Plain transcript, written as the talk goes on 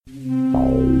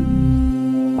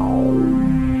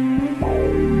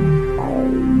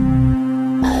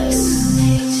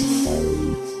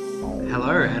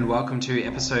welcome to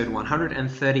episode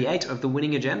 138 of The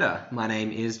Winning Agenda. My name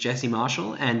is Jesse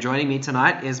Marshall, and joining me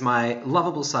tonight is my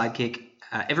lovable sidekick,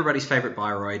 everybody's favourite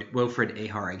Bioroid, Wilfred E.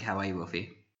 Horrig. How are you, Wilfie?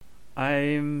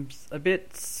 I'm a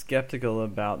bit skeptical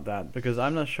about that, because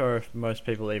I'm not sure if most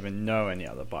people even know any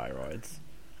other Bioroids.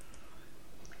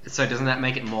 So doesn't that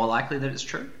make it more likely that it's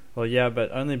true? Well, yeah,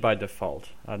 but only by default.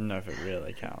 I don't know if it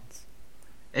really counts.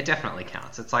 It definitely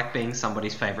counts. It's like being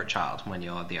somebody's favourite child when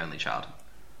you're the only child.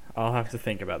 I'll have to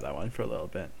think about that one for a little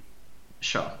bit.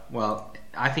 Sure. Well,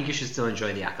 I think you should still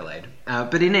enjoy the accolade.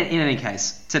 But in any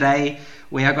case, today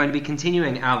we are going to be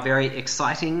continuing our very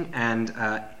exciting and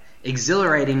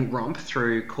exhilarating romp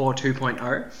through Core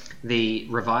 2.0, the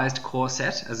revised core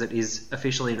set as it is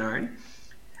officially known.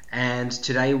 And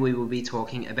today we will be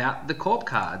talking about the Corp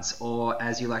cards, or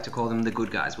as you like to call them, the good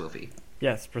guys, Wilfie.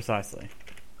 Yes, precisely.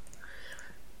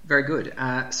 Very good.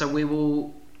 So we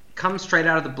will come straight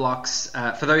out of the blocks.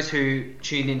 For those who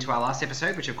tuned into our last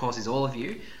episode, which of course is all of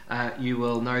you, you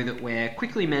will know that we're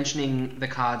quickly mentioning the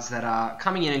cards that are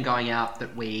coming in and going out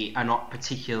that we are not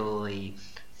particularly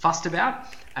fussed about,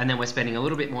 and then we're spending a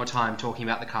little bit more time talking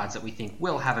about the cards that we think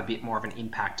will have a bit more of an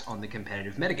impact on the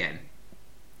competitive metagame.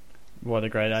 What a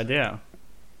great idea.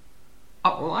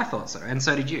 Oh, well, I thought so, and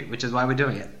so did you, which is why we're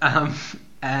doing it.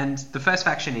 And the first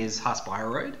faction is Haas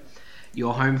Bioroid,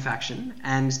 your home faction,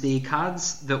 and the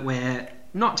cards that we're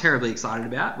not terribly excited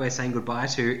about, we're saying goodbye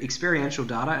to Experiential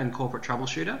Data and Corporate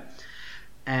Troubleshooter,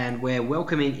 and we're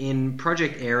welcoming in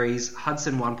Project Ares,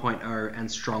 Hudson 1.0, and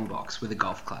Strongbox with a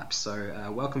golf clap, so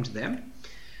welcome to them.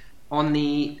 On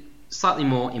the slightly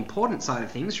more important side of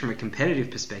things, from a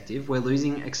competitive perspective, we're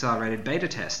losing Accelerated Beta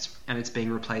Test, and it's being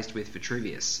replaced with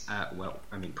Vitruvius.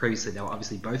 Previously they were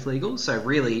obviously both legal, so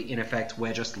really, in effect,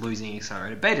 we're just losing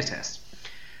Accelerated Beta Test.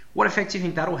 What effect do you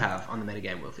think that'll have on the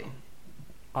metagame, Wilfie?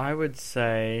 I would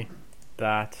say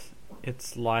that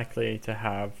it's likely to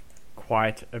have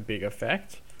quite a big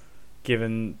effect,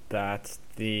 given that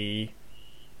the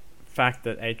fact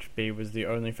that HB was the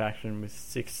only faction with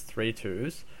 6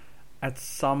 3-2s, at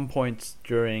some points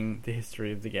during the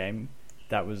history of the game,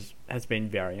 that has been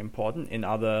very important. In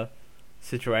other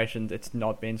situations, it's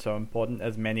not been so important,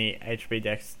 as many HB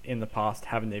decks in the past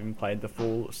haven't even played the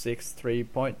full 6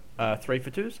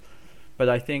 3-for-2s. But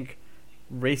I think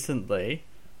recently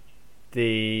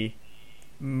the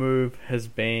move has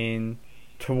been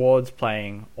towards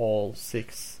playing all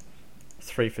 6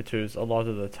 3-for-2s a lot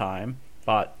of the time,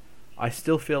 but I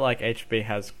still feel like HB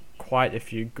has quite a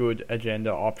few good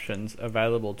agenda options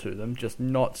available to them, just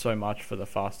not so much for the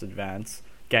fast advance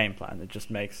game plan. It just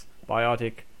makes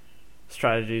biotic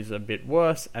strategies a bit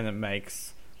worse, and it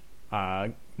makes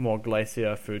more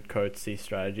Glacier, Food Coat, Sea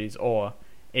strategies, or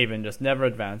even just never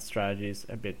advanced strategies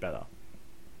a bit better.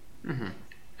 Mm-hmm.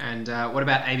 And what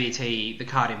about ABT, the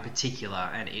card in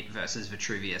particular, and it versus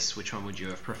Vitruvius? Which one would you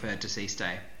have preferred to see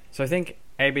stay? So I think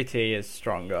ABT is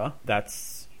stronger.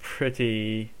 That's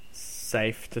pretty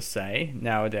safe to say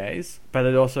nowadays, but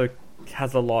it also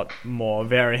has a lot more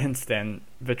variance than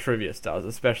Vitruvius does,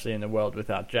 especially in a world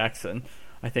without Jackson.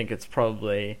 I think it's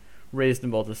probably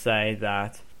reasonable to say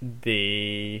that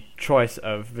the choice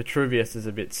of Vitruvius is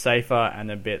a bit safer and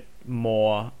a bit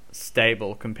more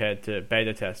stable compared to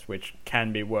Beta Test, which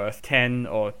can be worth 10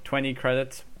 or 20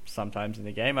 credits sometimes in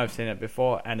the game. I've seen it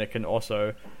before, and it can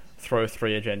also throw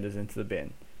 3 agendas into the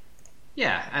bin.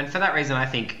 Yeah, and for that reason I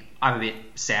think I'm a bit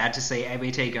sad to see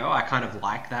ABT go. I kind of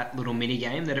like that little mini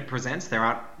game that it presents. There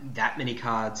aren't that many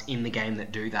cards in the game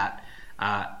that do that.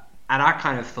 And I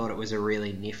kind of thought it was a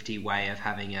really nifty way of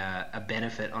having a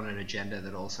benefit on an agenda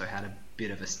that also had a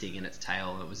bit of a sting in its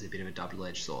tail. It was a bit of a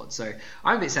double-edged sword. So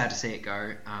I'm a bit sad to see it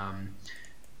go.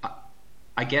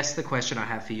 I guess the question I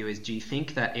have for you is, do you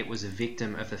think that it was a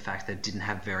victim of the fact that it didn't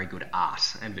have very good art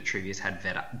and Vitruvius had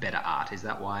better art? Is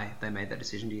that why they made that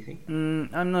decision, do you think?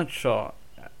 I'm not sure.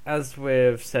 As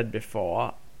we've said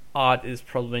before, art is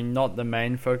probably not the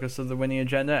main focus of the winning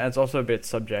agenda. It's also a bit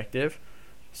subjective.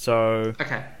 So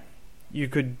okay, you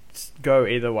could go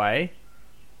either way,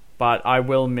 but I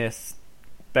will miss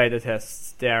Beta Test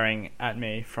staring at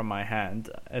me from my hand.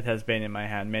 It has been in my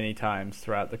hand many times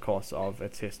throughout the course of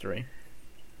its history.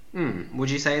 Would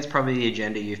you say it's probably the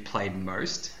agenda you've played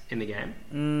most in the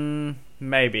game?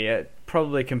 Maybe. It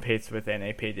probably competes with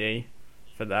NAPD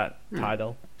for that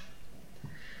title.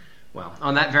 Well,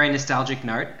 on that very nostalgic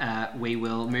note, we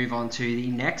will move on to the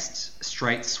next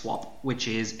straight swap, which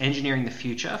is Engineering the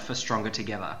Future for Stronger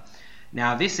Together.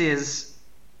 Now, this is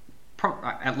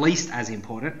at least as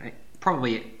important,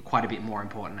 probably quite a bit more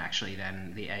important actually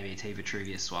than the ABT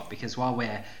Vitruvius swap, because while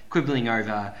we're quibbling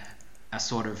over a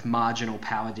sort of marginal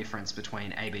power difference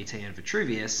between ABT and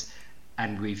Vitruvius,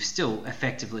 and we've still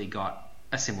effectively got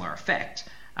a similar effect.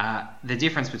 The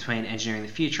difference between Engineering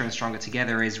the Future and Stronger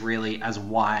Together is really as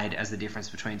wide as the difference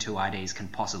between two IDs can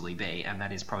possibly be, and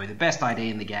that is probably the best ID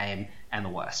in the game and the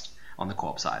worst on the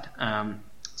Corp side.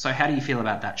 So how do you feel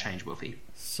about that change, Wolfie?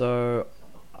 So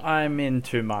I'm in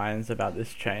two minds about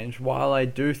this change. While I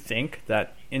do think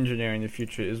that Engineering the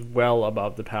Future is well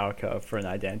above the power curve for an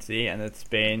identity, and it's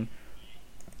been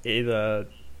either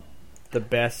the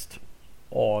best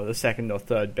or the second or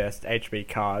third best HB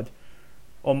card,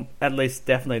 or at least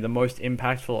definitely the most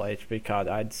impactful HB card,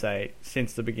 I'd say,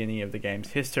 since the beginning of the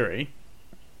game's history,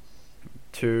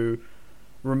 to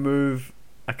remove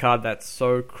a card that's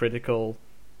so critical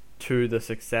to the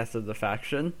success of the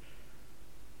faction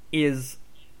is,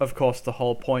 of course, the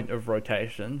whole point of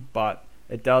rotation, but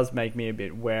it does make me a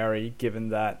bit wary given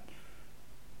that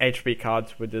HB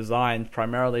cards were designed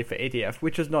primarily for ETF,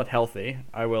 which is not healthy,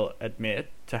 I will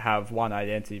admit, to have one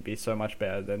identity be so much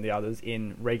better than the others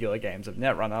in regular games of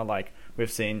Netrunner. Like,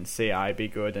 we've seen CI be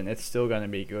good, and it's still going to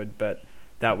be good, but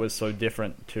that was so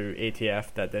different to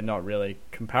ETF that they're not really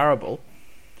comparable.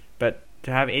 But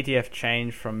to have ETF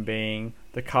change from being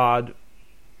the card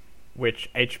which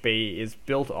HB is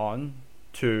built on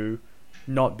to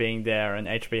not being there, and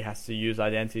HB has to use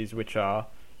identities which are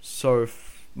so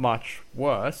much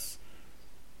worse,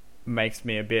 makes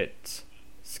me a bit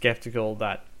skeptical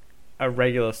that a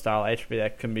regular style HB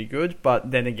deck can be good.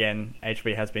 But then again,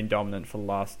 HB has been dominant for the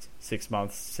last 6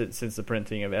 months since the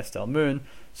printing of Estelle Moon,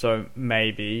 so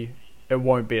maybe it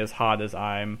won't be as hard as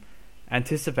I'm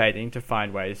anticipating to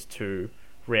find ways to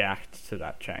react to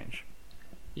that change.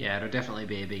 Yeah, it'll definitely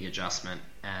be a big adjustment,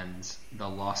 and the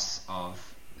loss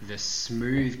of the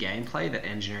smooth gameplay that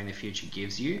Engineering the Future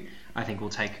gives you, I think will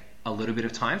take a little bit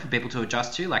of time for people to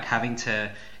adjust to, like having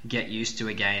to get used to,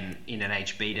 again, in an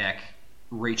HB deck,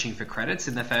 reaching for credits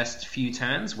in the first few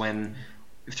turns, when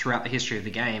throughout the history of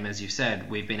the game, as you've said,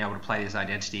 we've been able to play this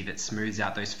identity that smooths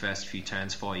out those first few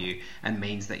turns for you and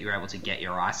means that you're able to get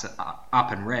your ice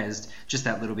up and rezzed just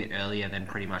that little bit earlier than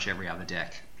pretty much every other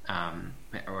deck,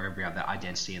 or every other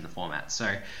identity in the format.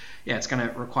 So yeah, it's going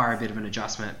to require a bit of an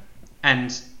adjustment.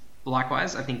 And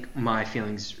likewise, I think my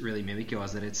feelings really mimic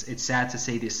yours, that it's sad to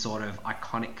see this sort of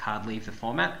iconic card leave the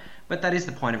format, but that is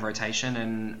the point of rotation,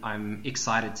 and I'm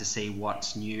excited to see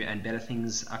what new and better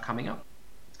things are coming up.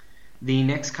 The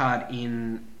next card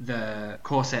in the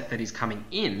core set that is coming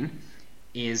in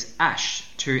is Ash,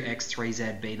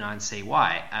 2x3zb9cy.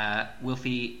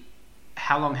 Wilfie,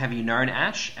 how long have you known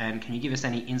Ash, and can you give us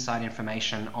any inside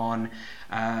information on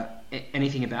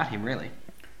anything about him, really?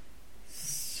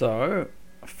 So,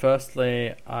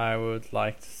 firstly, I would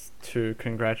like to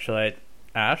congratulate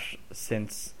Ash,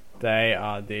 since they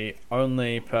are the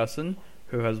only person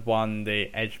who has won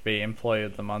the HB Employee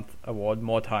of the Month award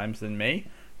more times than me.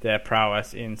 Their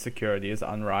prowess in security is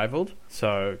unrivaled,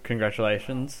 so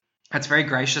congratulations. That's very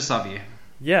gracious of you.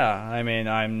 Yeah, I mean,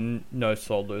 I'm no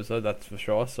sore loser, that's for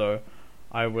sure, so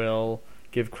I will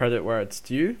give credit where it's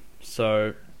due.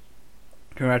 So,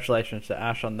 congratulations to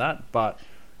Ash on that. But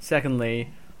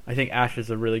secondly, I think Ash is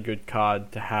a really good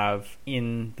card to have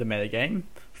in the metagame.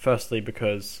 Firstly,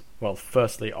 because, well,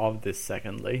 firstly of this,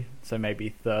 secondly, so maybe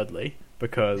thirdly,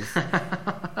 because...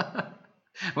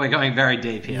 We're going very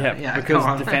deep here. Yeah,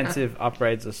 because defensive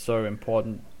upgrades are so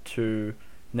important to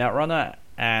Netrunner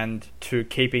and to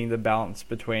keeping the balance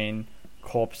between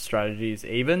corp strategies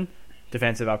even.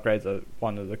 Defensive upgrades are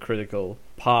one of the critical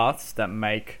paths that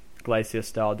make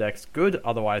Glacier-style decks good.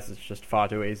 Otherwise, it's just far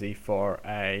too easy for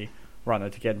a runner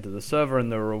to get into the server,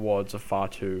 and the rewards are far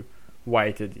too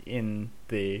weighted in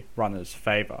the runner's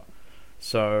favour.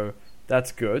 So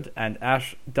that's good, and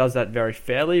Ash does that very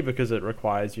fairly because it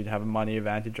requires you to have a money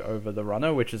advantage over the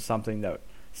runner, which is something that,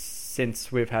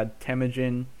 since we've had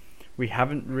Temujin, we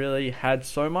haven't really had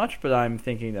so much, but I'm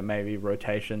thinking that maybe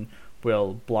rotation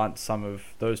will blunt some of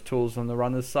those tools on the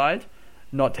runner's side.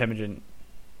 Not Temujin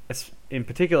in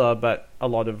particular, but a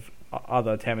lot of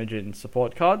other Temujin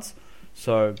support cards.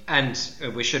 So, and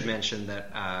we should mention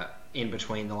that in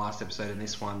between the last episode and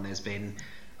this one, there's been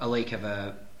a leak of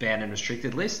a banned and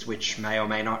restricted list, which may or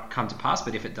may not come to pass,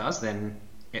 but if it does, then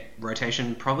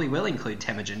rotation probably will include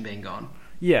Temujin being gone.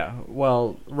 Yeah,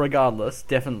 well, regardless,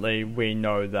 definitely we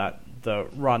know that the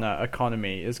runner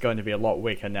economy is going to be a lot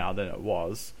weaker now than it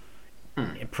was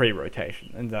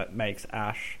pre-rotation, and that makes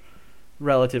Ash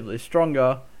relatively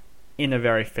stronger in a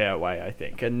very fair way, I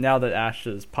think. And now that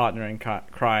Ash's partner in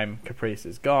crime, Caprice,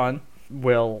 is gone,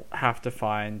 we'll have to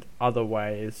find other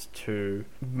ways to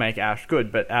make Ash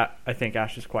good, but I think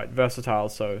Ash is quite versatile,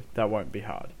 so that won't be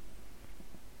hard.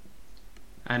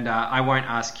 And I won't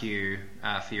ask you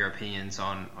for your opinions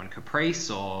on Caprice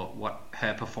or what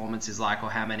her performance is like or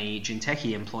how many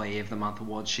Jinteki Employee of the Month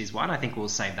awards she's won. I think we'll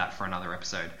save that for another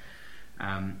episode.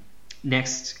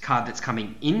 Next card that's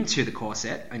coming into the core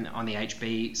set and on the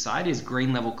HB side is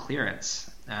Green Level Clearance.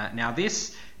 Now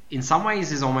this, in some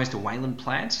ways, is almost a Wayland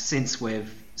plant since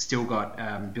we've still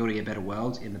got Building a Better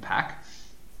World in the pack.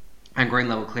 And Green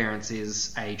Level Clearance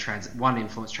is a one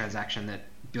influence transaction that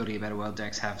Building a Better World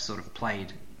decks have sort of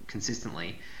played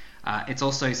consistently. It's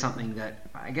also something that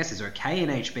I guess is okay in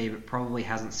HB, but probably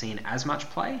hasn't seen as much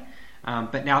play.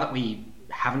 But now that we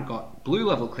haven't got Blue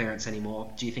Level Clearance anymore,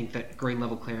 do you think that Green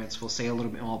Level Clearance will see a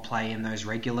little bit more play in those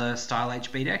regular style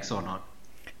HB decks or not?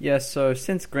 Yeah, so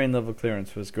since Green Level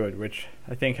Clearance was good, which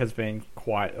I think has been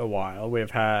quite a while,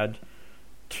 we've had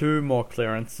 3 more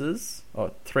clearances,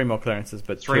 but three more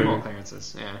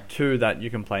clearances, yeah. 2 that you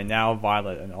can play now,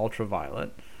 Violet and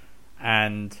Ultraviolet,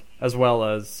 and as well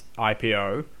as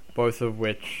IPO, both of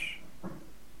which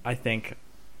I think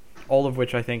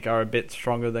are a bit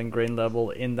stronger than Green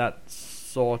Level in that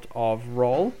sort of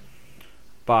role.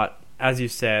 But as you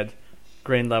said,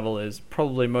 Green Level is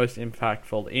probably most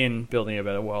impactful in Building a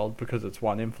Better World because it's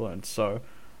one influence. So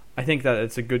I think that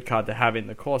it's a good card to have in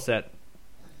the core set.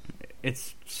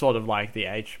 It's sort of like the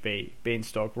HB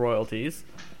Beanstalk royalties,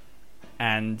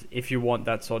 and if you want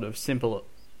that sort of simple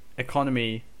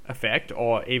economy effect,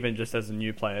 or even just as a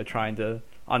new player trying to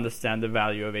understand the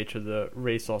value of each of the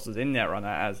resources in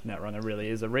Netrunner, as Netrunner really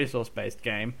is a resource-based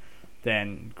game,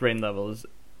 then Green Level is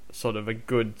sort of a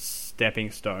good stepping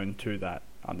stone to that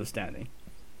understanding.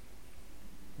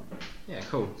 Yeah,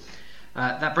 cool.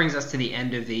 That brings us to the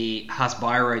end of the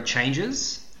Hasbiro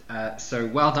changes. So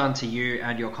well done to you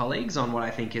and your colleagues on what I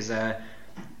think is a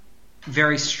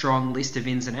very strong list of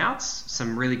ins and outs.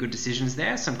 Some really good decisions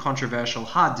there, some controversial,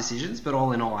 hard decisions, but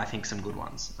all in all, I think some good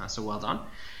ones. So well done.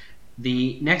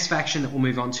 The next faction that we'll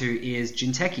move on to is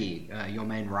Jinteki, your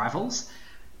main rivals.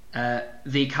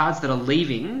 The cards that are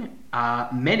leaving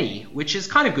are many, which is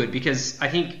kind of good because I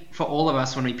think for all of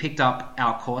us, when we picked up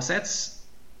our core sets,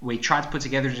 we tried to put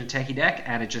together a Jinteki deck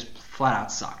and it just flat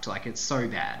out sucked. Like, it's so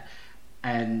bad.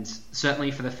 And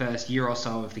certainly for the first year or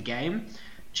so of the game,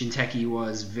 Jinteki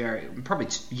was probably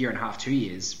a year and a half, 2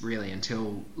 years, really,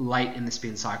 until late in the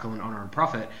spin cycle and Honor and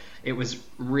Profit, it was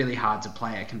really hard to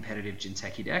play a competitive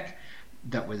Jinteki deck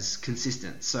that was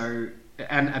consistent. So,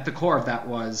 and at the core of that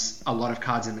was a lot of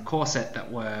cards in the core set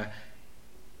that were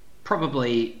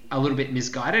probably a little bit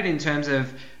misguided in terms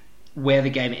of where the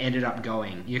game ended up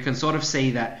going. You can sort of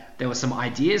see that there were some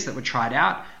ideas that were tried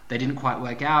out, they didn't quite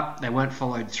work out, they weren't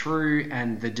followed through,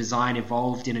 and the design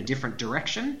evolved in a different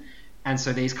direction. And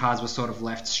so these cards were sort of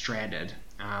left stranded.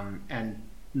 And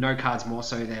no cards more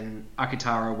so than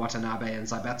Akutaro, Watanabe, and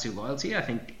Zaibatsu Loyalty. I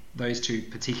think those 2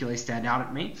 particularly stand out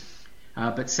at me.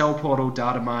 But Cell Portal,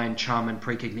 Data Mine, Charm, and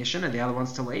Precognition are the other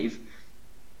ones to leave.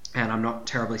 And I'm not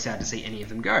terribly sad to see any of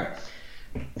them go.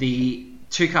 The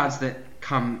 2 cards that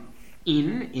come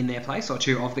in their place, or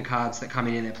 2 of the cards that come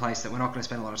in their place that we're not going to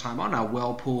spend a lot of time on, are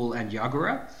Whirlpool and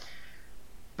Yagura.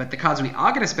 But the cards we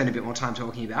are going to spend a bit more time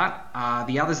talking about are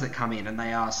the others that come in, and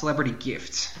they are Celebrity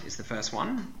Gift is the first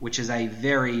one, which is a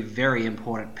very, very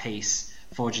important piece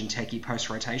for Jinteki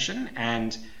post-rotation.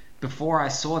 And before I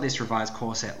saw this revised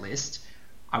core set list,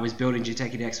 I was building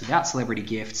Jinteki decks without Celebrity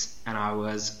Gifts, and I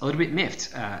was a little bit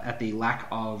miffed at the lack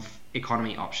of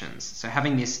economy options. So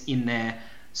having this in there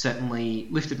certainly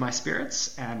lifted my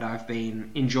spirits, and I've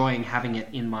been enjoying having it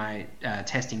in my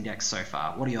testing decks so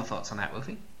far. What are your thoughts on that,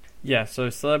 Wolfie? Yeah, so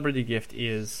Celebrity Gift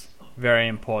is very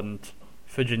important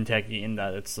for Jinteki in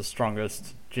that it's the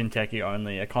strongest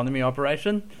Jinteki-only economy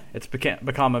operation. It's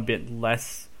become a bit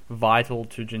less vital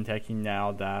to Jinteki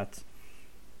now that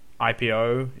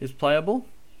IPO is playable,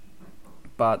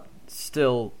 but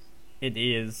still it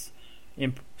is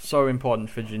so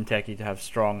important for Jinteki to have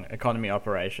strong economy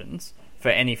operations, for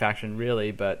any faction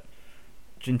really, but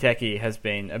Jinteki has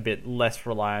been a bit less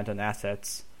reliant on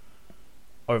assets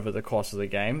over the course of the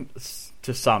game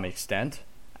to some extent,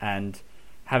 and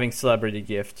having Celebrity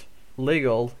Gift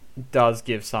legal does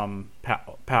give some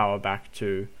power back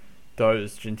to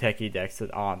those Jinteki decks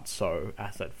that aren't so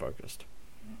asset focused.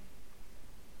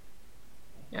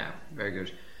 Yeah, very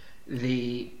good.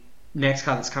 The next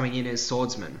card that's coming in is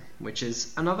Swordsman, which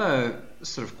is another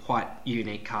sort of quite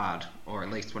unique card, or at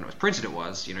least when it was printed it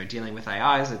was. You know, dealing with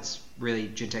AIs, it's really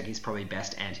Jinteki's probably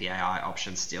best anti-AI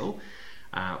option still.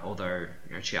 Although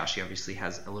Chiashi obviously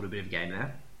has a little bit of game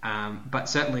there. But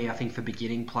certainly I think for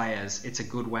beginning players, it's a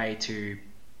good way to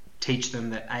teach them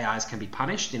that AIs can be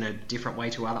punished in a different way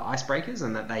to other icebreakers,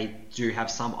 and that they do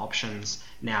have some options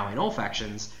now in all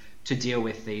factions to deal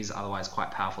with these otherwise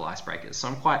quite powerful icebreakers. So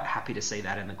I'm quite happy to see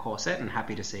that in the core set and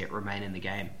happy to see it remain in the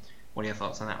game. What are your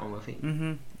thoughts on that one,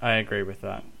 Wolfie? I agree with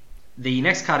that. The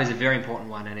next card is a very important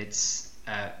one, and it's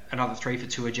another 3 for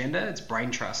 2 agenda. It's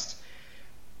Brain Trust.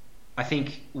 I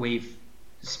think we've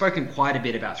spoken quite a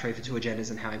bit about 3 for 2 agendas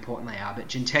and how important they are, but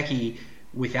Jinteki,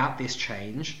 without this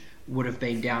change, would have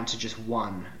been down to just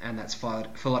one, and that's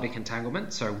Philotic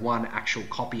Entanglement, so one actual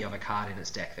copy of a card in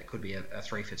its deck that could be a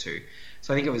 3 for 2.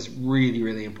 So I think it was really,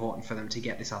 really important for them to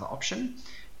get this other option.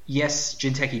 Yes,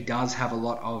 Jinteki does have a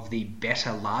lot of the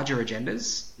better, larger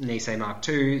agendas, Nisei Mark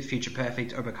II, Future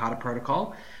Perfect, Obokata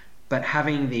Protocol, but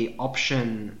having the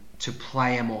option to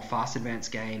play a more fast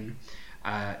advanced game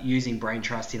using Brain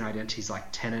Trust in identities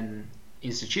like Tenon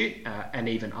Institute and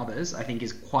even others, I think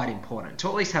is quite important. To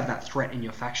at least have that threat in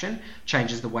your faction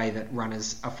changes the way that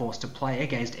runners are forced to play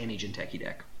against any Jinteki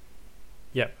deck.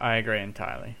 Yep, I agree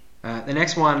entirely. The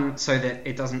next one, so that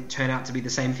it doesn't turn out to be the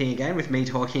same thing again with me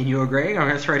talking and you agreeing, I'm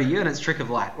going to throw to you, and it's Trick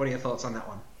of Light. What are your thoughts on that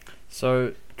one?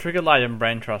 So, Trick of Light and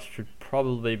Brain Trust should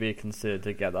probably be considered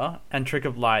together, and Trick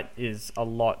of Light is a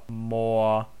lot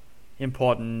more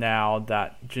important now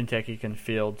that Jinteki can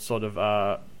field sort of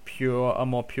a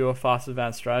more pure fast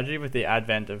advanced strategy with the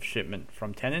advent of Shipment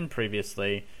from Tenon.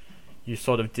 Previously, you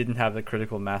sort of didn't have the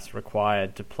critical mass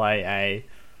required to play a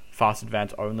fast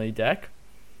advance only deck,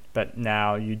 but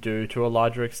now you do to a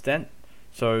larger extent.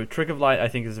 So Trick of Light, I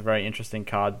think, is a very interesting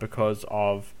card because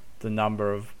of the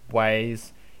number of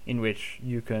ways in which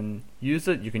you can use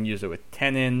it. You can use it with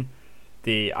Tenon,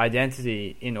 the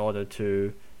identity in order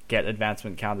to get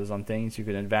advancement counters on things. You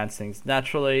can advance things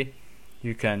naturally.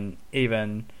 You can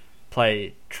even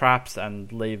play traps and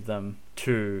leave them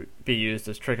to be used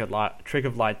as Trick of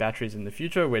Light batteries in the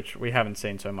future, which we haven't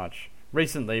seen so much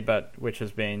recently, but which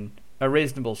has been a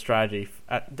reasonable strategy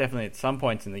definitely at some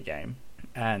points in the game.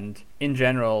 And in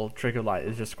general, Trick of Light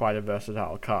is just quite a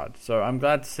versatile card. So I'm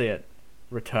glad to see it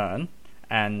return,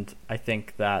 and I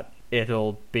think that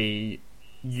it'll be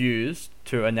used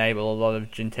to enable a lot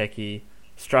of Jinteki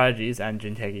strategies and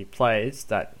Jinteki plays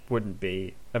that wouldn't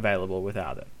be available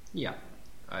without it. Yeah,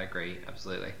 I agree,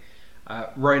 absolutely.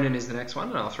 Ronin is the next one,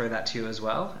 and I'll throw that to you as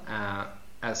well.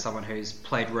 As someone who's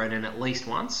played Ronin at least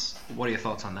once, what are your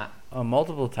thoughts on that?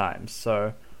 Multiple times.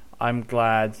 So I'm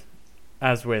glad,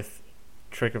 as with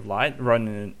Trick of Light,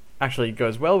 Ronin actually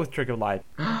goes well with Trick of Light.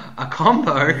 A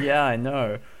combo? Yeah, I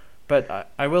know.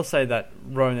 But I will say that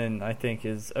Ronin, I think,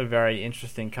 is a very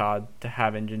interesting card to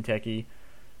have in Jinteki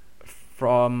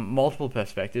from multiple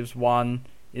perspectives. One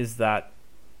is that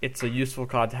it's a useful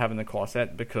card to have in the core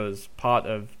set because part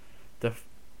of the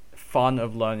fun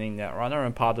of learning Netrunner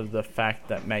and part of the fact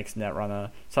that makes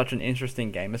Netrunner such an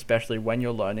interesting game, especially when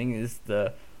you're learning, is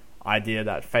the idea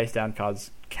that face down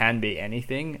cards can be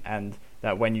anything, and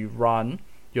that when you run,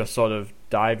 you're sort of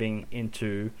diving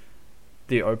into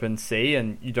the open sea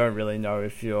and you don't really know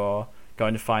if you're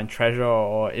going to find treasure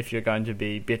or if you're going to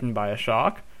be bitten by a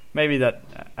shark. Maybe that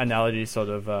analogy sort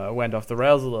of went off the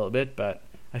rails a little bit, but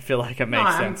I feel like it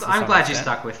makes sense. I'm glad you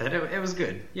stuck with it. It was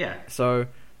good, yeah. So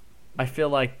I feel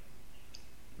like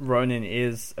Ronin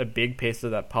is a big piece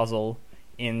of that puzzle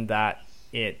in that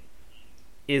it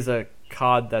is a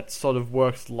card that sort of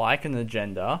works like an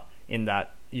agenda in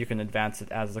that you can advance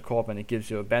it as the corp and it gives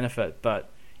you a benefit, but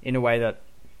in a way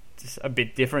that's a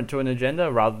bit different to an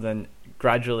agenda rather than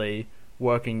gradually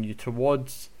working you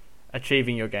towards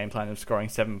achieving your game plan of scoring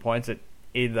 7 points. It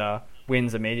either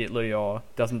wins immediately or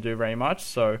doesn't do very much.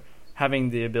 So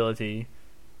having the ability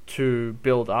to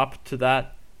build up to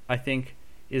that, I think,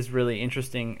 is really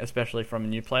interesting, especially from a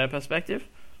new player perspective.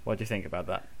 What do you think about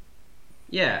that?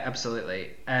 Yeah,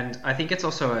 absolutely. And I think it's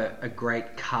also a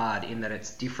great card in that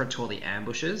it's different to all the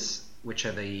ambushes, which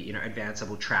are the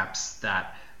advanceable traps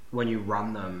that when you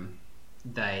run them,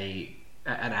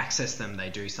 and access them, they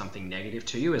do something negative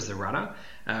to you as the runner.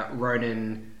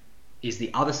 Ronin is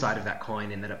the other side of that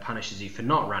coin in that it punishes you for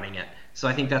not running it. So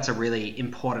I think that's a really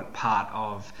important part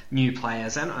of new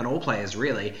players and all players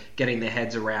really getting their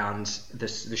heads around the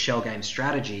shell game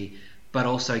strategy, but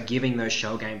also giving those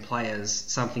shell game players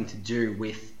something to do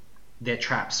with their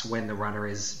traps when the runner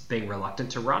is being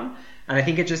reluctant to run. And I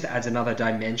think it just adds another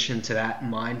dimension to that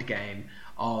mind game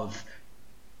of,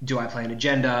 do I play an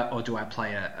agenda or do I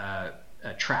play a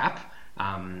trap?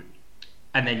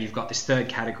 And then you've got this third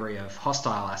category of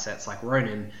hostile assets like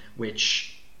Ronin,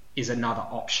 which is another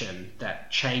option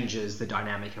that changes the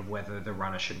dynamic of whether the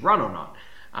runner should run or not.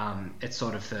 It's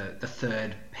sort of the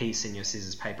third piece in your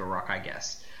scissors, paper, rock, I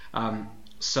guess.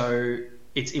 So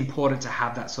it's important to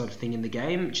have that sort of thing in the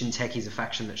game. Jinteki is a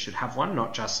faction that should have one,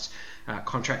 not just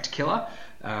contract killer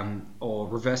or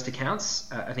reversed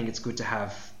accounts. I think it's good to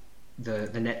have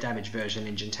the net damage version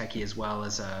in Jinteki as well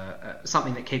as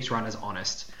something that keeps runners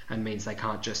honest and means they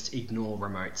can't just ignore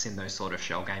remotes in those sort of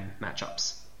shell game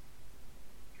matchups.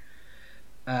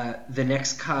 The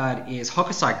next card is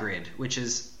Hokusai Grid, which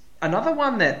is another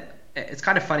one that it's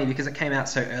kind of funny because it came out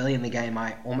so early in the game.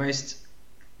 I almost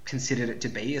considered it to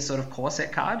be a sort of core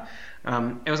set card.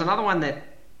 It was another one that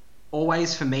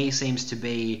always for me seems to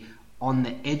be on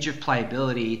the edge of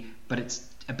playability, but it's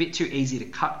a bit too easy to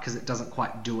cut because it doesn't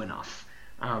quite do enough.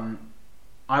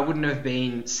 I wouldn't have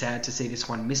been sad to see this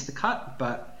one miss the cut,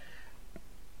 but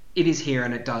it is here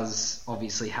and it does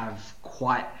obviously have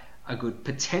quite a good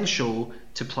potential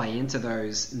to play into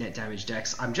those net damage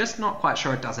decks. I'm just not quite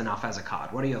sure it does enough as a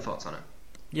card. What are your thoughts on it?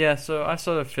 Yeah, so I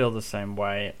sort of feel the same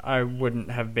way. I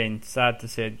wouldn't have been sad to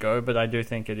see it go, but I do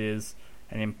think it is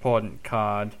an important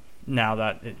card now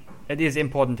that it is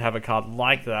important to have a card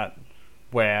like that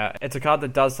where it's a card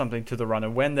that does something to the runner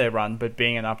when they run, but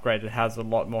being an upgrade, it has a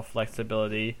lot more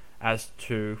flexibility as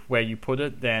to where you put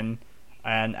it than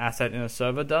an asset in a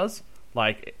server does.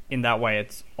 Like, in that way,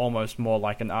 it's almost more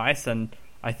like an ice, and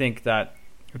I think that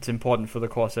it's important for the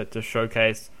core set to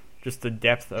showcase just the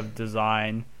depth of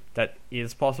design that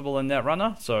is possible in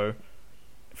Netrunner. So,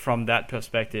 from that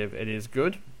perspective, it is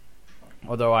good.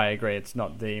 Although I agree, it's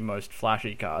not the most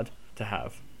flashy card to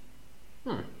have.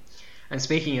 And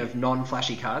speaking of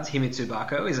non-flashy cards, Himitsu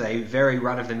Bako is a very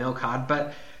run-of-the-mill card,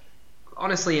 but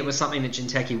honestly, it was something that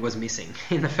Jinteki was missing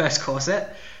in the first core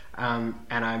set. And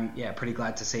I'm pretty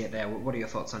glad to see it there. What are your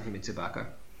thoughts on Himitsu Bako?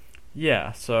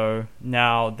 Yeah, so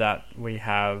now that we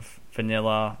have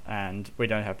Vanilla and we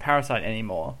don't have Parasite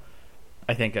anymore,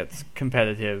 I think its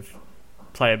competitive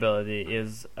playability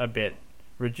is a bit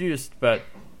reduced, but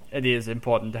it is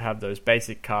important to have those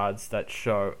basic cards that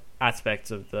show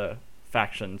aspects of the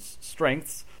faction's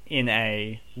strengths in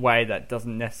a way that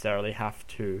doesn't necessarily have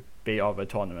to be of a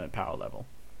tournament power level.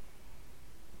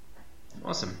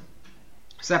 Awesome.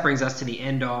 So that brings us to the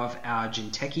end of our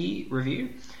Jinteki review.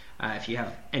 If you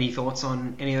have any thoughts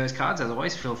on any of those cards, as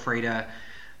always, feel free to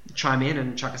chime in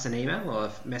and chuck us an email or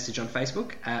a message on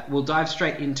Facebook. We'll dive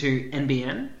straight into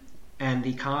NBN and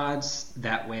the cards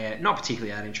that we're not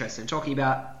particularly that interested in talking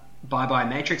about. Bye Bye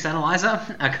Matrix Analyzer,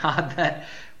 a card that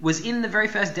was in the very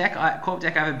first corp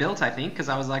deck I ever built, I think, because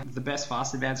I was like, the best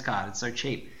fast advance card, it's so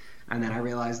cheap. And then I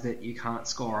realized that you can't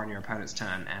score on your opponent's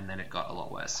turn, and then it got a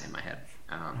lot worse in my head.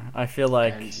 I feel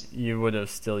like you would have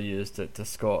still used it to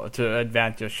score, to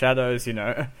advance your shadows,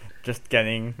 just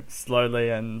getting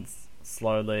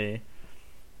slowly,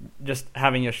 just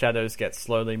having your shadows get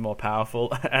slowly more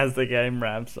powerful as the game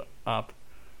ramps up.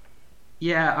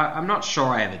 Yeah, I'm not sure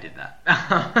I ever did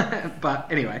that.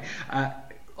 But anyway,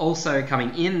 also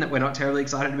coming in that we're not terribly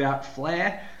excited about,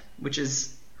 Flare, which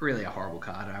is really a horrible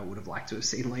card I would have liked to have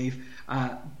seen leave.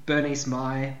 Bernice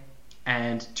Mai,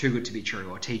 and Too Good To Be True,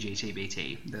 or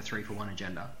TGTBT, the 3-for-1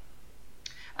 agenda.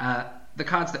 The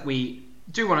cards that we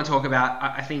do want to talk about,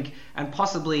 I think, and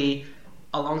possibly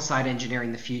alongside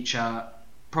Engineering the Future,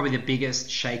 probably the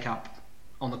biggest shake-up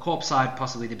on the Corp side,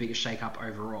 possibly the biggest shake-up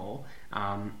overall.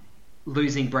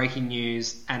 Losing Breaking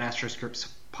News and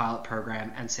Astroscript's pilot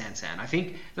program and Sansan. I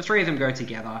think the three of them go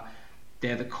together.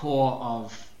 They're the core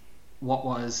of what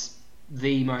was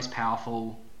the most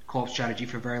powerful Corp strategy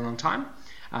for a very long time.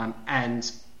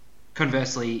 And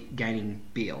conversely, gaining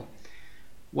Beal.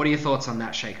 What are your thoughts on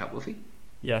that shake-up, Wolfie?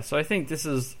 Yeah, so I think this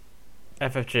is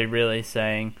FFG really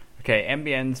saying, okay,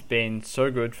 NBN's been so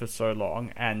good for so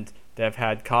long, and they've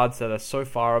had cards that are so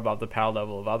far above the power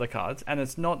level of other cards, and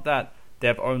it's not that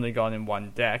they've only gone in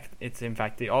one deck, it's in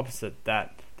fact the opposite,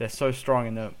 that they're so strong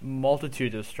in a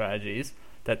multitude of strategies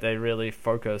that they really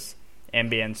focus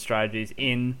NBN strategies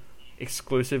in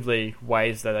exclusively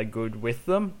ways that are good with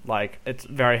them. Like, it's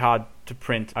very hard to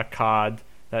print a card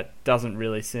that doesn't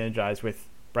really synergize with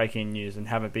Breaking News and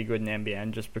have it be good in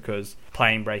NBN, just because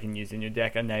playing Breaking News in your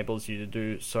deck enables you to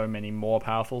do so many more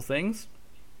powerful things.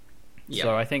 Yep.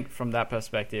 So I think from that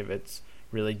perspective, it's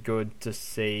really good to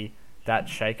see that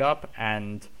shake-up,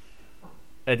 and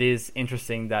it is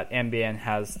interesting that NBN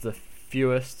has the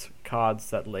fewest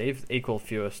cards that leave, equal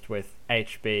fewest with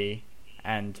HB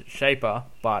and Shaper,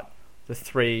 but the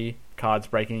three cards,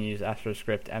 Breaking News,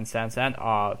 Astroscript, and Sansan,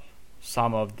 are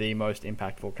some of the most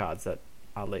impactful cards that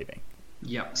are leaving.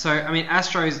 Yeah, so I mean,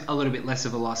 Astro's a little bit less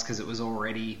of a loss because it was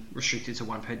already restricted to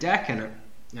one per deck, and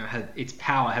it, its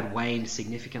power had waned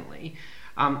significantly.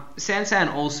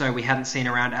 Sansan also we hadn't seen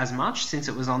around as much since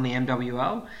it was on the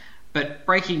MWL, but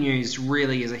Breaking News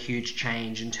really is a huge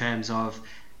change in terms of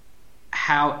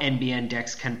how NBN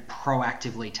decks can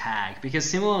proactively tag. Because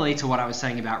similarly to what I was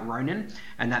saying about Ronin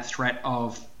and that threat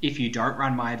of, if you don't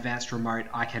run my advanced remote,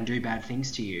 I can do bad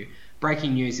things to you,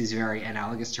 Breaking News is very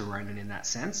analogous to Ronin in that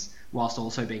sense, whilst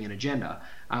also being an agenda.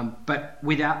 But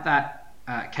without that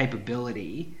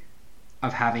capability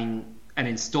of having an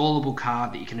installable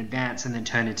card that you can advance and then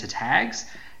turn into tags,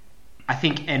 I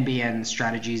think NBN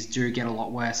strategies do get a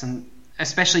lot worse, and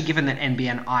especially given that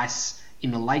NBN Ice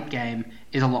in the late game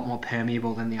is a lot more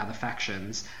permeable than the other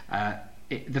factions.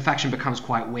 The faction becomes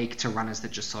quite weak to runners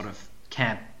that just sort of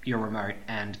camp your remote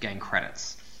and gain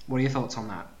credits. What are your thoughts on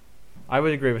that? I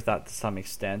would agree with that to some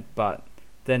extent, but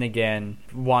then again,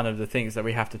 one of the things that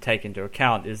we have to take into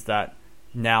account is that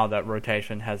now that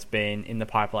rotation has been in the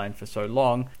pipeline for so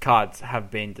long, cards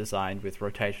have been designed with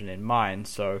rotation in mind,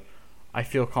 so I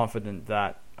feel confident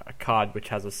that a card which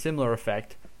has a similar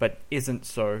effect but isn't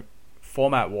so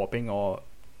format warping or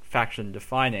faction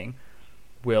defining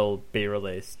will be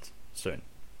released soon.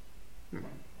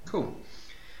 Cool.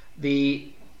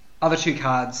 The other two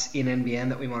cards in NBN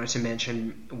that we wanted to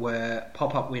mention were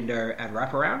Pop-Up Window and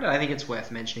Wraparound, and I think it's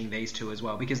worth mentioning these two as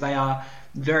well because they are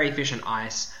very efficient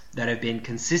ice that have been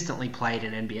consistently played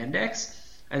in NBN decks,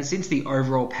 and since the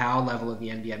overall power level of the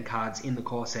NBN cards in the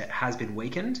core set has been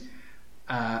weakened,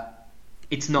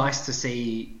 it's nice to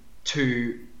see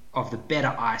two of the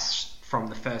better ice from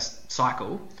the first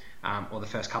cycle, or the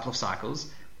first couple of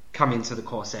cycles, come into the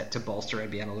core set to bolster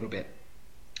NBN a little bit.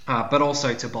 But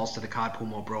also to bolster the card pool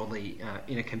more broadly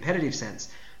in a competitive sense.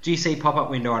 Do you see Pop-Up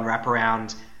Window and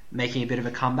Wraparound making a bit of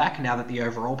a comeback now that the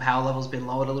overall power level's been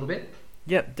lowered a little bit?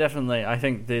 Yep, definitely. I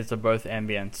think these are both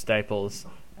NBN staples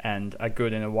and are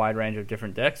good in a wide range of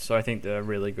different decks, so I think they're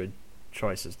really good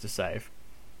choices to save.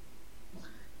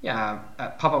 Yeah,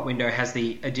 Pop-Up Window has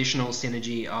the additional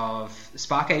synergy of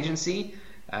Spark Agency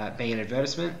being an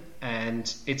advertisement,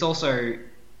 and it's also,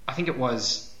 I think it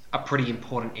was a pretty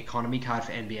important economy card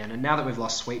for NBN, and now that we've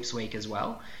lost Sweeps Week as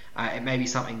well, it may be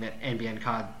something that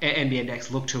NBN decks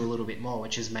look to a little bit more,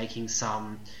 which is making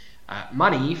some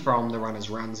money from the runners'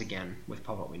 runs again with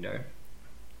Pop-Up Window.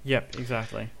 Yep,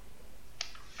 exactly.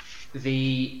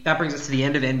 That brings us to the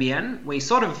end of NBN. We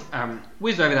sort of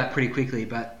whizzed over that pretty quickly,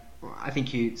 but I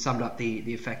think you summed up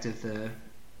the effect of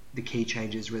the key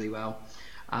changes really well.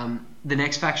 The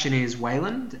next faction is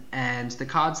Wayland, and the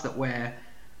cards that we're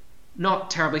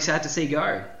not terribly sad to see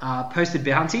go. Posted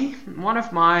Bounty, one of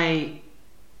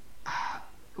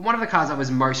the cards I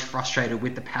was most frustrated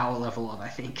with the power level of, I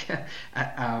think,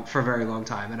 for a very long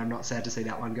time, and I'm not sad to see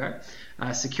that one go.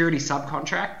 Security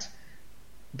Subcontract,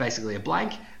 basically a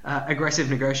blank. Aggressive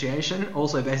Negotiation,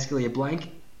 also basically a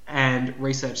blank. And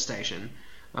Research Station,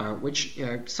 which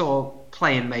saw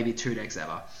play in maybe 2 decks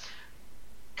ever.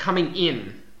 Coming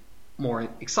in, more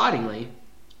excitingly,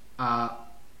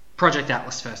 Project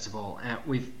Atlas, first of all.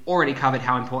 We've already covered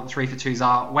how important 3-for-2s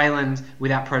are. Wayland,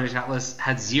 without Project Atlas,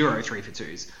 had 0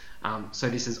 3-for-2s. So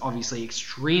this is obviously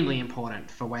extremely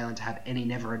important for Wayland to have any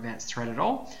never advanced threat at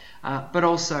all, but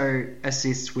also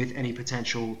assists with any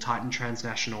potential Titan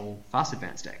transnational fast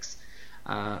advanced decks.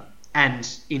 And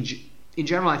in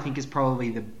general, I think is probably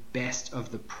the best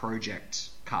of the Project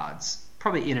cards.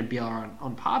 Probably in and beyond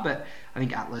on par, but I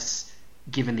think Atlas,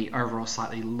 given the overall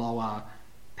slightly lower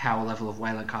power level of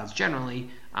Wayland cards generally,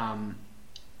 and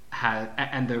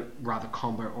the rather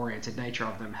combo-oriented nature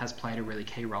of them, has played a really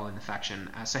key role in the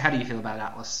faction. So how do you feel about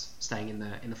Atlas staying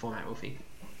in the format, Wolfie?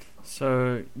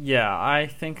 So, yeah, I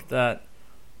think that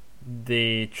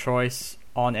the choice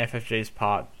on FFG's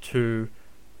part to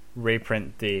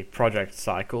reprint the project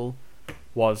cycle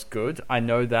was good. I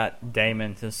know that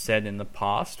Damon has said in the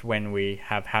past, when we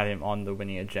have had him on the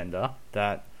winning agenda,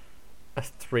 that a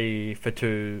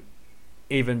 3-for-2,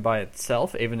 even by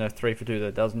itself, even a 3-for-2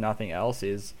 that does nothing else,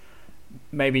 is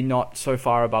maybe not so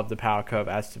far above the power curve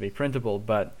as to be printable,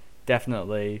 but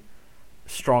definitely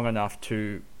strong enough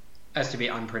to... As to be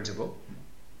unprintable?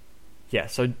 Yeah,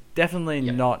 so definitely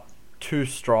not too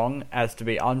strong as to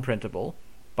be unprintable,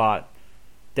 but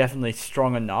definitely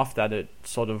strong enough that it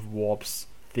sort of warps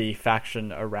the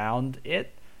faction around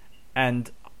it. And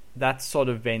that's sort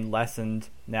of been lessened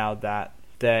now that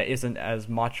there isn't as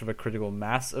much of a critical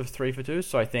mass of 3-for-2,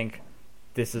 so I think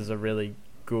this is a really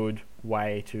good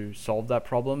way to solve that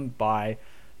problem by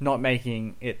not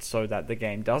making it so that the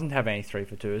game doesn't have any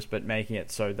 3-for-2s, but making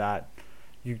it so that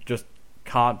you just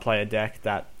can't play a deck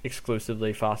that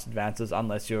exclusively fast advances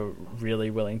unless you're really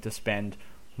willing to spend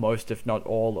most, if not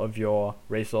all, of your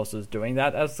resources doing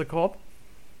that as the corp.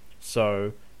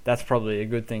 So that's probably a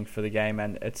good thing for the game,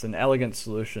 and it's an elegant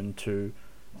solution to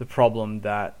the problem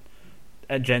that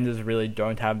agendas really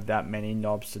don't have that many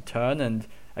knobs to turn, and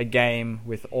a game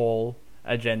with all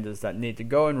agendas that need to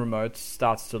go in remotes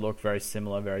starts to look very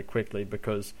similar very quickly,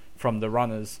 because from the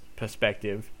runner's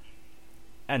perspective,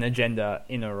 an agenda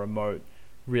in a remote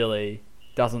really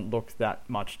doesn't look that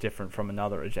much different from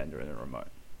another agenda in a remote.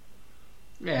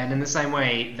 Yeah, and in the same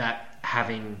way that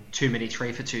having too many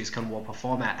 3-for-2s can warp a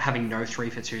format, having no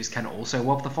 3-for-2s can also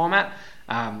warp the format.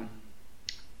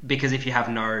 Because if you have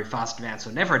no fast advance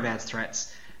or never advance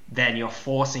threats, then you're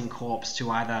forcing Corps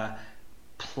to either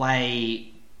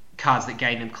play cards that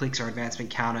gain them clicks or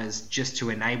advancement counters just to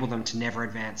enable them to never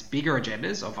advance bigger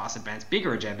agendas or fast advance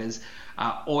bigger agendas,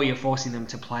 or you're forcing them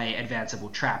to play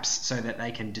advanceable traps so that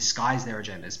they can disguise their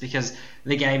agendas, because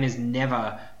the game is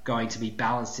never going to be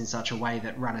balanced in such a way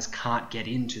that runners can't get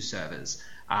into servers.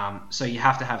 So you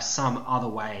have to have some other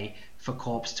way for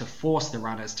Corps to force the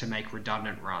runners to make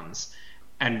redundant runs,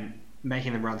 and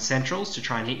making them run centrals to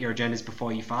try and hit your agendas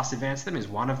before you fast advance them is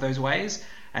one of those ways,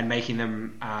 and making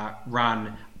them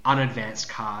run unadvanced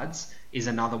cards is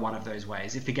another one of those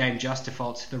ways. If the game just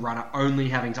defaults to the runner only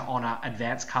having to honor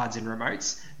advanced cards in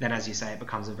remotes, then as you say, it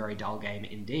becomes a very dull game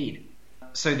indeed.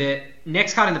 So the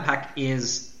next card in the pack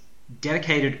is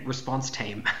Dedicated Response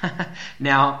Team.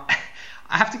 Now,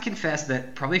 I have to confess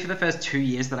that probably for the first 2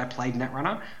 years that I played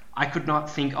Netrunner, I could not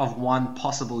think of one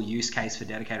possible use case for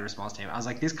Dedicated Response Team. I was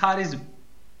like, this card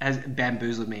has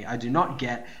bamboozled me. I do not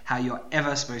get how you're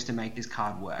ever supposed to make this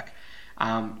card work.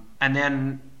 And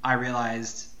then I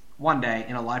realized one day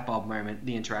in a light bulb moment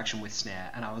the interaction with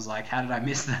Snare, and I was like, how did I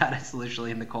miss that? It's literally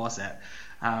in the core set.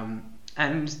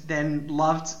 And then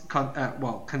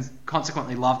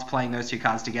consequently loved playing those two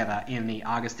cards together in the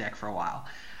Argus deck for a while.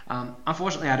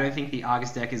 Unfortunately, I don't think the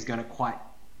Argus deck is going to quite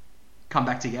come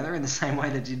back together in the same way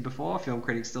that it did before. Film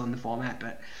Critic's still in the format,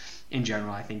 but in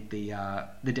general, I think the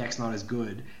deck's not as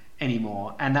good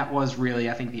anymore. And that was really,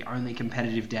 I think, the only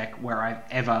competitive deck where I've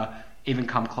ever even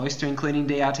come close to including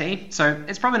DRT. So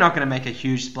it's probably not going to make a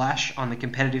huge splash on the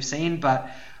competitive scene, but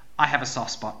I have a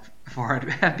soft spot for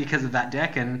it because of that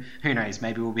deck, and who knows,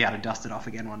 maybe we'll be able to dust it off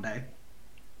again one day.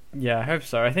 Yeah, I hope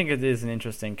so. I think it is an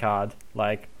interesting card.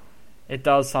 Like, it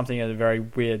does something at a very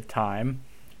weird time,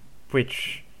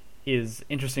 which is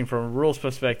interesting from a rules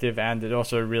perspective, and it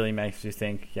also really makes you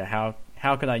think, yeah,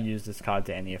 how can I use this card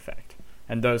to any effect?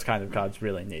 And those kind of cards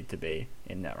really need to be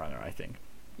in Netrunner, I think.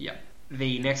 Yeah.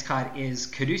 The next card is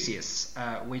Caduceus,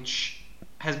 which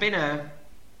has been a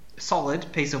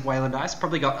solid piece of Wayland Dice.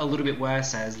 Probably got a little bit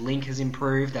worse as Link has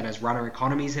improved and as runner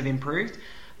economies have improved.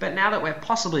 But now that we're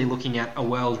possibly looking at a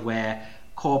world where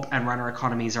Corp and runner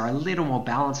economies are a little more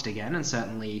balanced again, and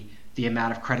certainly the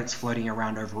amount of credits floating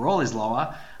around overall is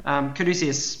lower,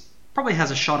 Caduceus probably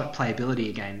has a shot at playability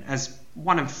again, as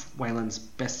one of Wayland's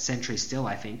best sentries still,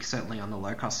 I think, certainly on the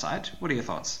low-cost side. What are your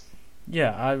thoughts?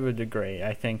 Yeah, I would agree.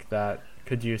 I think that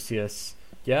Caduceus,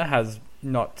 has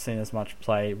not seen as much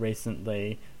play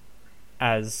recently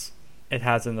as it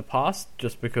has in the past,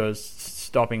 just because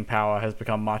stopping power has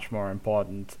become much more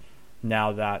important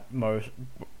now that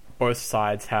both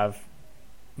sides have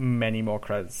many more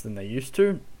credits than they used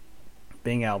to.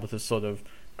 Being able to sort of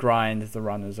grind the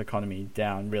runner's economy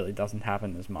down really doesn't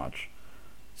happen as much.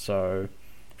 So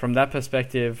from that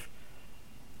perspective,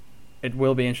 it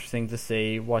will be interesting to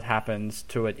see what happens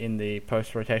to it in the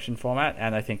post-rotation format,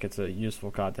 and I think it's a useful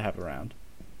card to have around.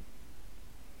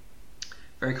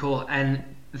 Very cool. And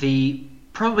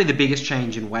probably the biggest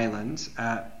change in Wayland,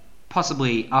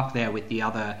 possibly up there with the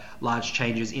other large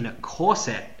changes in a core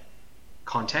set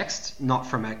context, not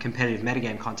from a competitive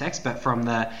metagame context, but from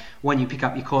when you pick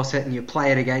up your core set and you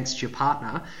play it against your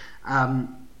partner,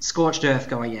 Scorched Earth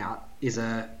going out is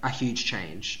a huge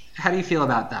change. How do you feel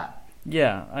about that?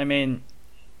 Yeah, I mean,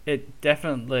 it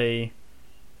definitely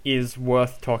is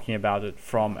worth talking about it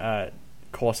from a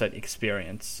core set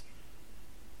experience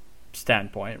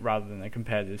standpoint rather than a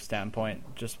competitive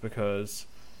standpoint, just because,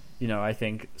 I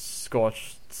think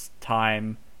Scorched's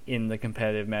time in the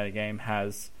competitive metagame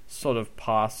has sort of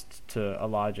passed to a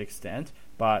large extent,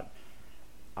 but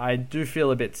I do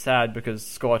feel a bit sad because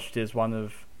Scorched is one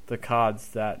of the cards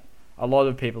that a lot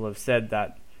of people have said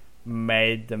that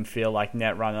made them feel like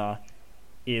Netrunner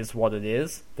is what it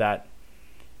is, that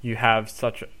you have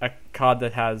such a card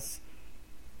that has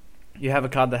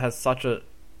such a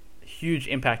huge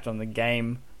impact on the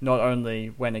game, not only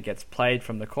when it gets played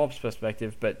from the corpse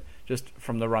perspective, but just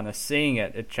from the runner seeing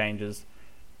it, it changes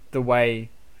the way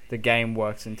the game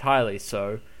works entirely.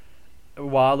 So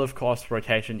while of course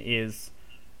rotation is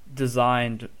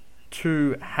designed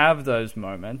to have those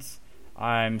moments,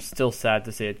 I'm still sad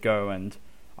to see it go, and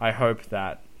I hope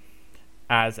that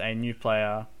as a new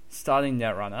player starting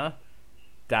Netrunner,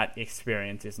 that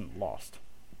experience isn't lost.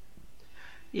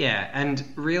 Yeah, and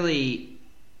really,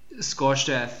 Scorched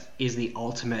Earth is the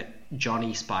ultimate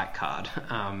Johnny Spike card.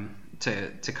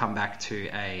 To come back to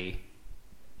a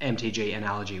MTG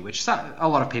analogy, which a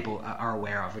lot of people are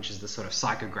aware of, which is the sort of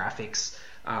psychographics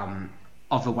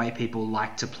of the way people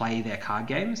like to play their card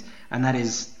games, and that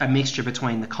is a mixture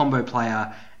between the combo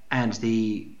player and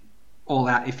the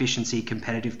all-out efficiency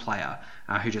competitive player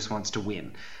who just wants to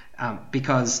win.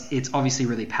 Because it's obviously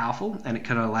really powerful and it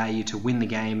can allow you to win the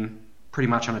game pretty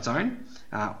much on its own,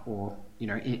 or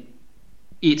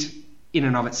it in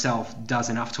and of itself does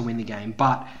enough to win the game,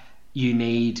 but you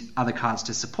need other cards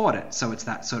to support it, so it's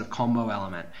that sort of combo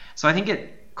element. So I think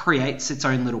it creates its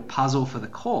own little puzzle for the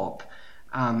Corp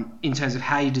in terms of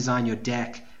how you design your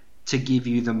deck to give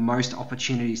you the most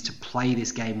opportunities to play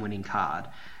this game-winning card.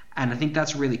 And I think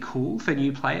that's really cool for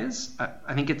new players.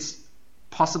 I think it's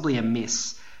possibly a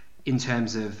miss in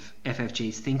terms of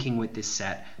FFG's thinking with this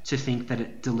set to think that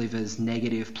it delivers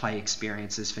negative play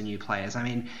experiences for new players. I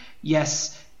mean,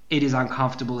 yes, it is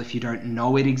uncomfortable if you don't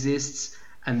know it exists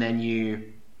and then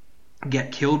you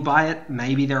get killed by it.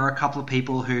 Maybe there are a couple of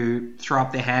people who throw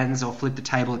up their hands or flip the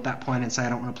table at that point and say, I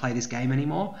don't want to play this game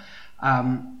anymore.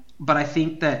 But I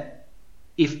think that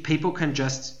if people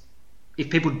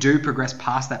do progress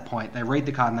past that point, they read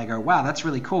the card and they go, wow, that's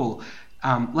really cool.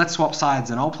 Let's swap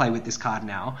sides and I'll play with this card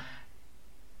now.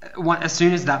 As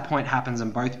soon as that point happens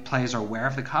and both players are aware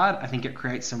of the card, I think it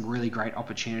creates some really great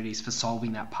opportunities for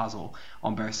solving that puzzle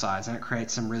on both sides, and it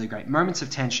creates some really great moments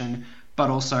of tension, but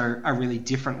also a really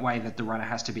different way that the runner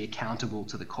has to be accountable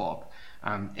to the Corp.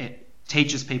 It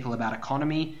teaches people about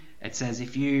economy. It says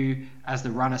if you, as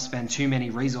the runner, spend too many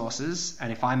resources,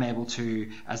 and if I'm able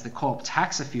to, as the Corp,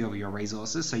 tax a few of your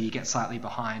resources so you get slightly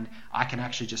behind, I can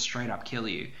actually just straight up kill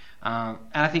you. And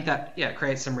I think that, it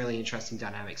creates some really interesting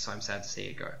dynamics, so I'm sad to see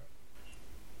it go.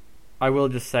 I will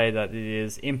just say that it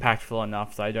is impactful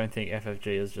enough that I don't think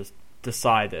FFG has just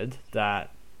decided that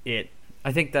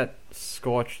I think that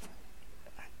Scorched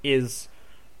is...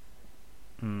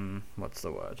 what's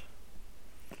the word?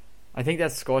 I think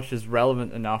that Scorched is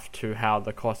relevant enough to how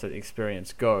the Cosset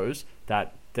experience goes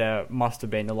that there must have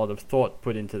been a lot of thought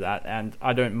put into that, and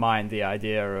I don't mind the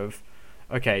idea of,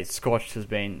 okay, Scorched has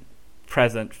been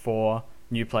present for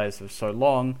new players for so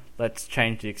long, let's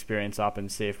change the experience up and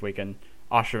see if we can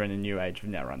usher in a new age of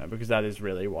Netrunner, because that is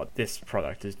really what this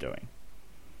product is doing.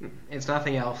 It's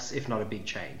nothing else if not a big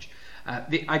change.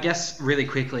 I guess really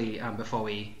quickly before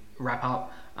we wrap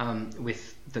up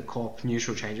with the Corp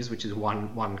neutral changes, which is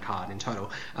one card in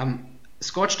total.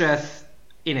 Scorched Earth,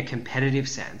 in a competitive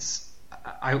sense,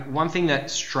 one thing that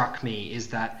struck me is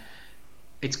that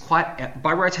it's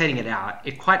by rotating it out,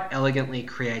 it quite elegantly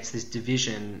creates this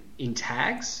division in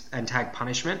tags and tag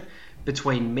punishment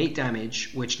between meat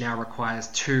damage, which now requires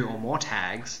 2 or more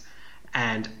tags,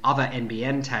 and other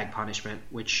NBN tag punishment,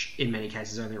 which in many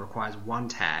cases only requires 1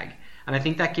 tag. And I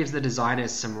think that gives the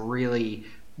designers some really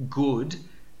good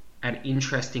and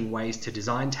interesting ways to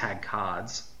design tag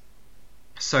cards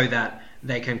so that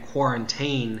they can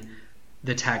quarantine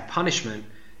the tag punishment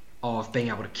of being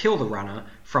able to kill the runner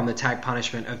from the tag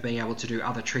punishment of being able to do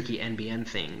other tricky NBN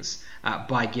things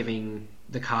by giving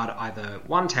the card either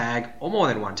 1 tag or more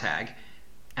than 1 tag.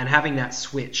 And having that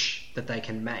switch that they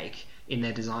can make in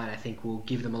their design, I think, will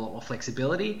give them a lot more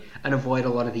flexibility and avoid a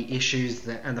lot of the issues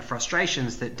and the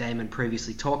frustrations that Damon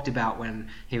previously talked about when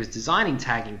he was designing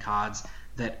tagging cards,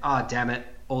 that, damn it,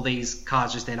 all these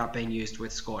cards just end up being used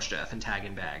with Scorched Earth and Tag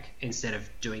and Bag instead of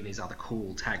doing these other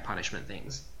cool tag punishment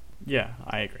things. Yeah,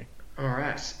 I agree. All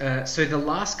right. So the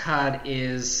last card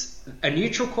is a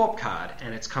neutral Corp card,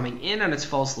 and it's coming in and it's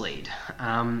False Lead.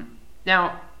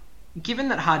 Now, given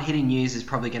that hard-hitting news is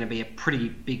probably going to be a pretty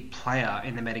big player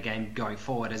in the metagame going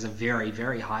forward as a very,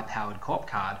 very high-powered Corp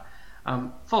card,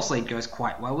 False Lead goes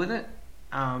quite well with it.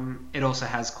 It also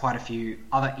has quite a few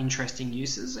other interesting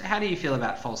uses. How do you feel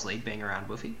about False Lead being around,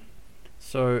 Woofy?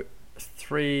 So,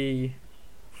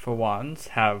 3-for-1s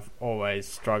have always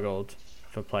struggled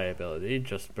for playability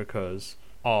just because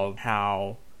of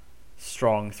how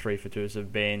strong 3-for-2s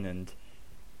have been and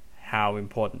how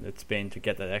important it's been to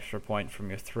get that extra point from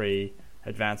your 3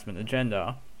 advancement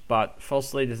agenda. But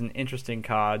False Lead is an interesting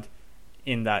card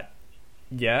in that,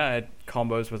 it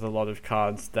combos with a lot of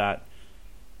cards that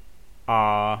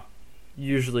are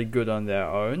usually good on their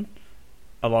own,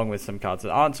 along with some cards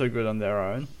that aren't so good on their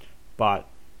own, but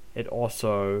it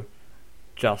also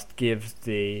just gives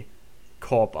the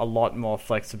Corp a lot more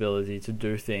flexibility to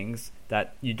do things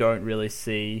that you don't really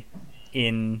see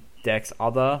in decks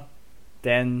other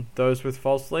than those with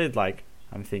False Lead. Like,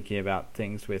 I'm thinking about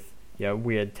things with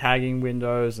weird tagging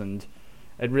windows and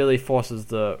it really forces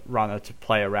the runner to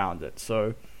play around it.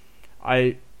 So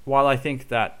while I think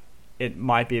that it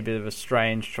might be a bit of a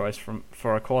strange choice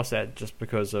for a core set just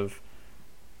because of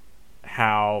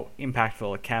how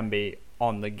impactful it can be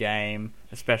on the game,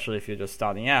 especially if you're just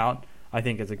starting out, I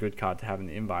think it's a good card to have in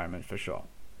the environment for sure.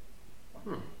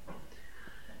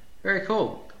 Very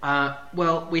cool.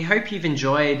 Well, we hope you've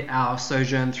enjoyed our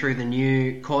sojourn through the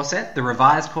new core set, the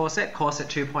revised core set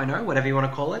 2.0, whatever you want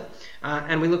to call it.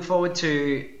 And we look forward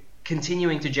to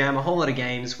continuing to jam a whole lot of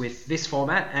games with this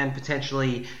format and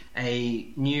potentially a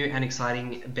new and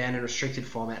exciting banned and restricted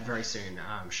format very soon.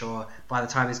 I'm sure by the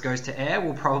time this goes to air,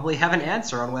 we'll probably have an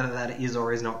answer on whether that is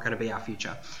or is not going to be our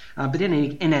future. But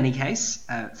in any case,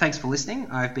 thanks for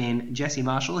listening. I've been Jesse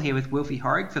Marshall here with Wilfie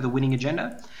Horrig for The Winning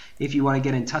Agenda. If you want to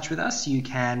get in touch with us, you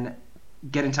can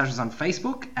get in touch with us on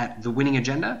Facebook at The Winning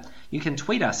Agenda. You can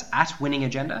tweet us at Winning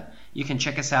Agenda. You can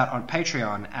check us out on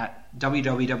Patreon at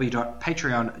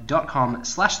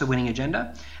www.patreon.com/The Winning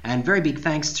Agenda. And very big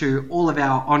thanks to all of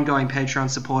our ongoing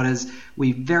Patreon supporters.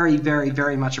 We very, very,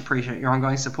 very much appreciate your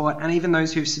ongoing support, and even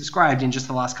those who've subscribed in just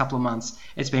the last couple of months.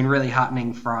 It's been really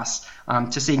heartening for us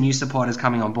to see new supporters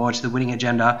coming on board to The Winning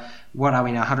Agenda. What are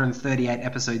we now? 138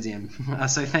 episodes in.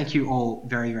 So thank you all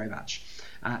very, very much.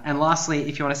 And lastly,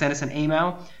 if you want to send us an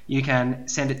email, you can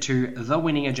send it to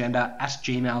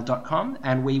thewinningagenda@gmail.com,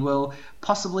 and we will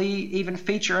possibly even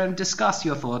feature and discuss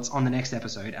your thoughts on the next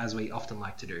episode, as we often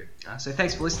like to do. So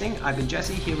thanks for listening. I've been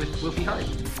Jesse, here with Wilfie Horrig.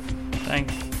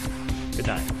 Thanks. Good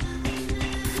night.